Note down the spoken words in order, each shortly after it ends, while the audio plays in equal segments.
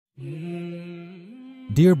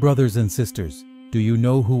Dear brothers and sisters, do you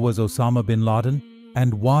know who was Osama bin Laden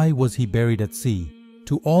and why was he buried at sea?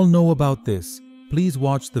 To all know about this, please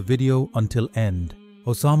watch the video until end.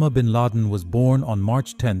 Osama bin Laden was born on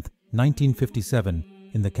March 10,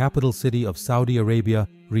 1957 in the capital city of Saudi Arabia,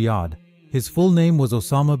 Riyadh. His full name was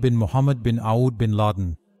Osama bin Muhammad bin Aoud bin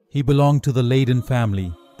Laden. He belonged to the Laden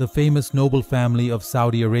family, the famous noble family of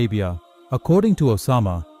Saudi Arabia. According to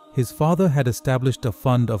Osama, his father had established a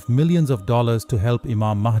fund of millions of dollars to help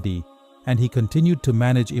Imam Mahdi, and he continued to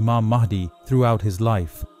manage Imam Mahdi throughout his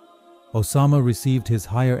life. Osama received his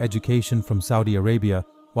higher education from Saudi Arabia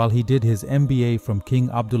while he did his MBA from King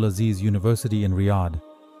Abdulaziz University in Riyadh.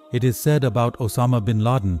 It is said about Osama bin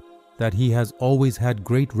Laden that he has always had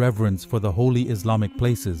great reverence for the holy Islamic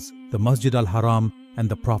places, the Masjid al-Haram and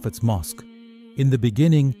the Prophet's Mosque. In the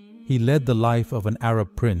beginning, he led the life of an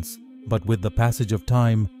Arab prince, but with the passage of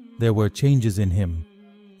time, there were changes in him.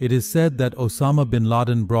 It is said that Osama bin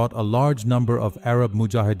Laden brought a large number of Arab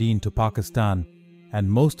mujahideen to Pakistan,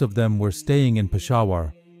 and most of them were staying in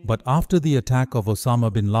Peshawar. But after the attack of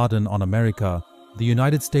Osama bin Laden on America, the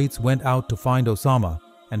United States went out to find Osama,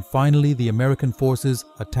 and finally the American forces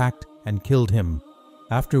attacked and killed him,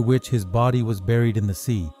 after which his body was buried in the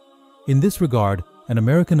sea. In this regard, an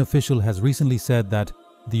American official has recently said that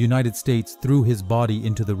the United States threw his body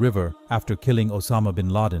into the river after killing Osama bin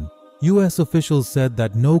Laden. US officials said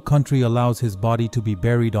that no country allows his body to be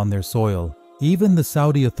buried on their soil. Even the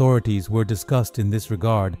Saudi authorities were discussed in this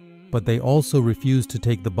regard, but they also refused to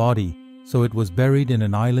take the body, so it was buried in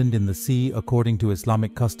an island in the sea according to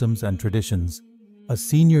Islamic customs and traditions. A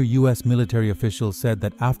senior US military official said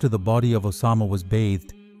that after the body of Osama was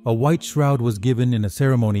bathed, a white shroud was given in a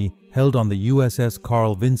ceremony held on the USS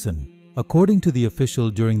Carl Vinson. According to the official,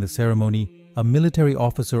 during the ceremony, a military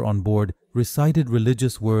officer on board recited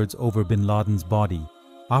religious words over bin Laden's body.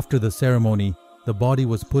 After the ceremony, the body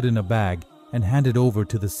was put in a bag and handed over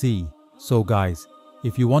to the sea. So guys,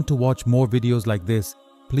 if you want to watch more videos like this,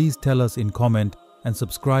 please tell us in comment and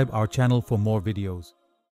subscribe our channel for more videos.